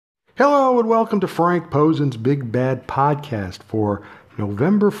Hello and welcome to Frank Posen's Big Bad Podcast for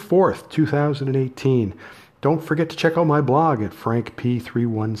November 4th, 2018. Don't forget to check out my blog at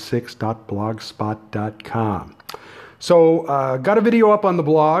frankp316.blogspot.com. So, got a video up on the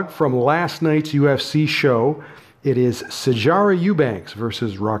blog from last night's UFC show. It is Sijara Eubanks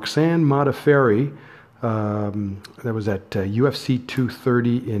versus Roxanne Modafferi. That was at UFC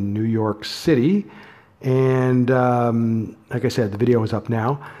 230 in New York City. And like I said, the video is up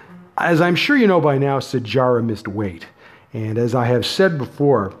now. As I'm sure you know by now, Sijara missed weight. And as I have said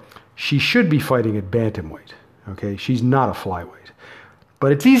before, she should be fighting at bantamweight. Okay, she's not a flyweight.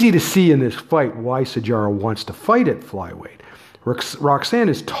 But it's easy to see in this fight why Sijara wants to fight at flyweight. Roxanne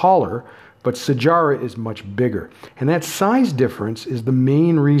is taller, but Sijara is much bigger. And that size difference is the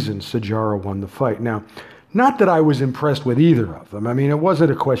main reason Sijara won the fight. Now, not that I was impressed with either of them. I mean, it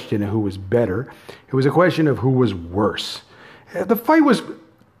wasn't a question of who was better. It was a question of who was worse. The fight was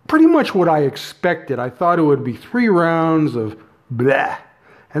pretty much what I expected. I thought it would be 3 rounds of blah.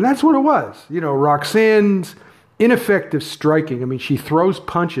 And that's what it was. You know, Roxanne's ineffective striking. I mean, she throws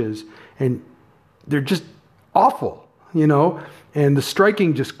punches and they're just awful, you know. And the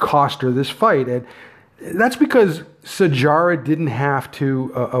striking just cost her this fight. And that's because Sijara didn't have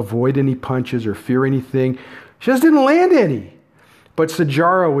to avoid any punches or fear anything. She just didn't land any. But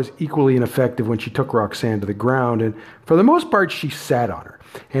Sijara was equally ineffective when she took Roxanne to the ground. And for the most part, she sat on her.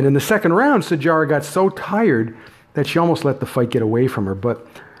 And in the second round, Sijara got so tired that she almost let the fight get away from her. But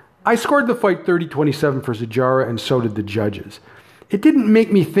I scored the fight 30-27 for Sijara, and so did the judges. It didn't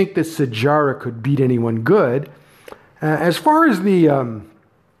make me think that Sijara could beat anyone good. As far as the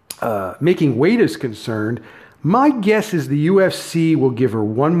making weight is concerned, my guess is the UFC will give her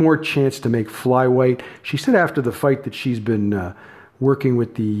one more chance to make flyweight. She said after the fight that she's been working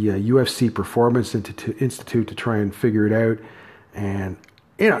with the UFC Performance Institute to try and figure it out. And,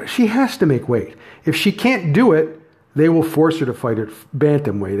 you know, she has to make weight. If she can't do it, they will force her to fight at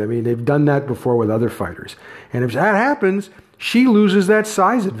bantamweight. I mean, they've done that before with other fighters. And if that happens, she loses that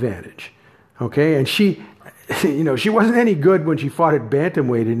size advantage. Okay? And she, you know, she wasn't any good when she fought at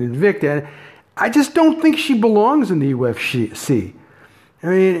bantamweight in Invicta. I just don't think she belongs in the UFC. I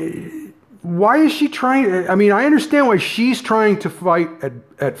mean, why is she trying? I mean, I understand why she's trying to fight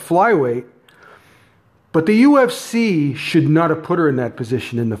at flyweight, but the UFC should not have put her in that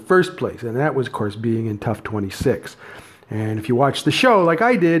position in the first place. And that was, of course, being in TUF 26. And if you watch the show like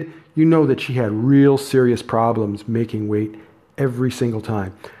I did, you know that she had real serious problems making weight every single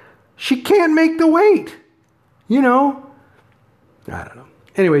time. She can't make the weight, you know? I don't know.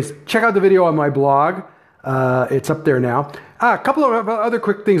 Anyways, check out the video on my blog. It's up there now. A couple of other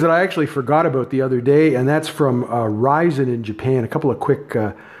quick things that I actually forgot about the other day, and that's from Rizin in Japan. A couple of quick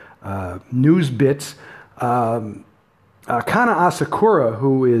news bits. Kana Asakura,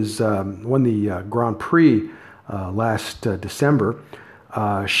 who won the Grand Prix last December,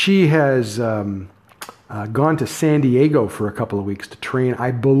 she has gone to San Diego for a couple of weeks to train,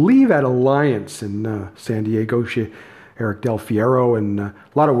 I believe at Alliance in San Diego. Eric Del Fiero and a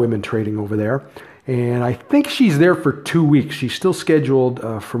lot of women training over there. And I think she's there for 2 weeks. She's still scheduled,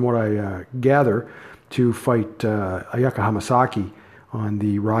 from what I gather, to fight Ayaka Hamasaki on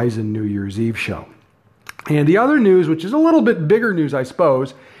the Rizin New Year's Eve show. And the other news, which is a little bit bigger news, I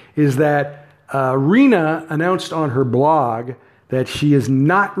suppose, is that Rina announced on her blog that she is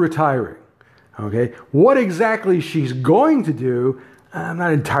not retiring. Okay, what exactly she's going to do, I'm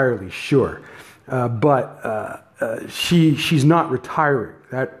not entirely sure. But she's not retiring.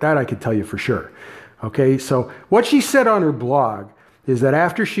 That I can tell you for sure. Okay, so what she said on her blog is that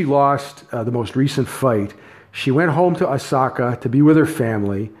after she lost the most recent fight, she went home to Osaka to be with her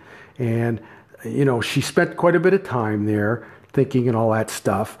family, and you know, she spent quite a bit of time there thinking and all that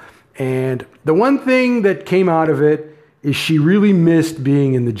stuff. And the one thing that came out of it is she really missed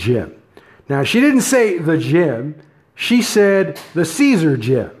being in the gym. Now, she didn't say the gym. She said the Caesar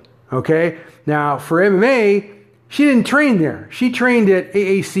gym. Okay? Now, for MMA, she didn't train there. She trained at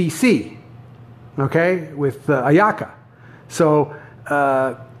AACC. Okay? With Ayaka. So,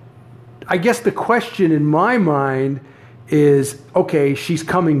 I guess the question in my mind is, okay, she's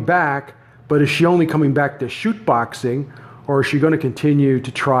coming back, but is she only coming back to shoot boxing, or is she going to continue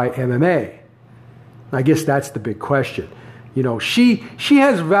to try MMA? I guess that's the big question. You know, she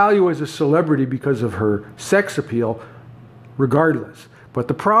has value as a celebrity because of her sex appeal, regardless. But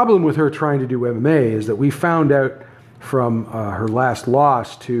the problem with her trying to do MMA is that we found out from her last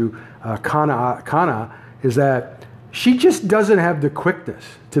loss to Kana is that she just doesn't have the quickness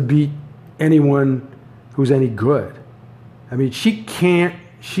to beat anyone who's any good. I mean, she can't.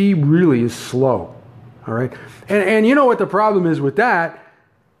 She really is slow. All right. And you know what the problem is with that?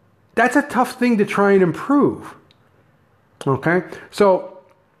 that's a tough thing to try and improve. Okay? So,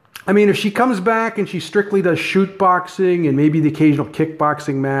 I mean, if she comes back and she strictly does shoot boxing and maybe the occasional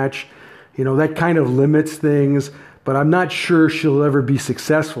kickboxing match, that kind of limits things. But I'm not sure she'll ever be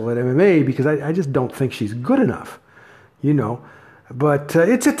successful at MMA because I just don't think she's good enough, But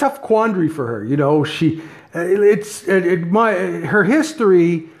it's a tough quandary for her, her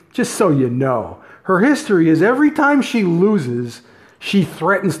history, just so you know, her history is every time she loses, she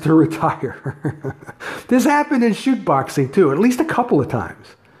threatens to retire. This happened in shoot boxing too, at least a couple of times,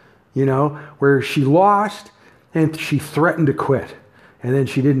 where she lost and she threatened to quit. And then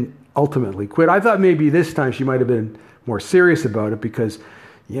she didn't ultimately quit. I thought maybe this time she might have been more serious about it because,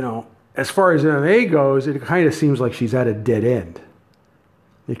 as far as MMA goes, it kind of seems like she's at a dead end.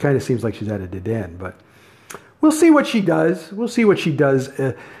 But we'll see what she does.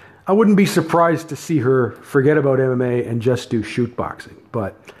 I wouldn't be surprised to see her forget about MMA and just do shoot boxing.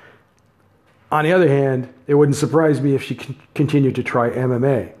 But on the other hand, it wouldn't surprise me if she continued to try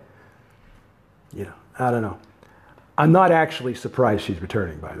MMA. I don't know. I'm not actually surprised she's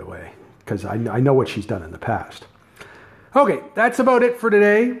returning, by the way, because I know what she's done in the past. Okay, that's about it for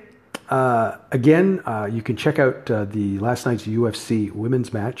today. Again, you can check out the last night's UFC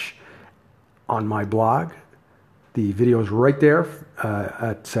women's match on my blog. The video is right there.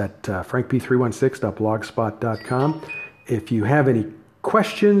 It's at frankp316.blogspot.com. If you have any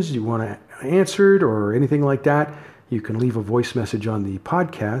questions you want answered or anything like that, you can leave a voice message on the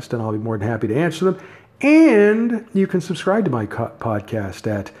podcast, and I'll be more than happy to answer them. And you can subscribe to my podcast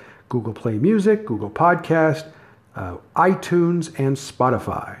at Google Play Music, Google Podcast, iTunes, and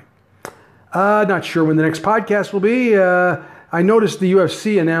Spotify. Not sure when the next podcast will be. I noticed the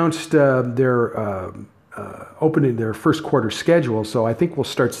UFC announced their opening their first quarter schedule, so I think we'll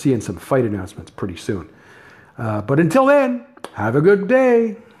start seeing some fight announcements pretty soon. But until then, have a good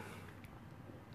day.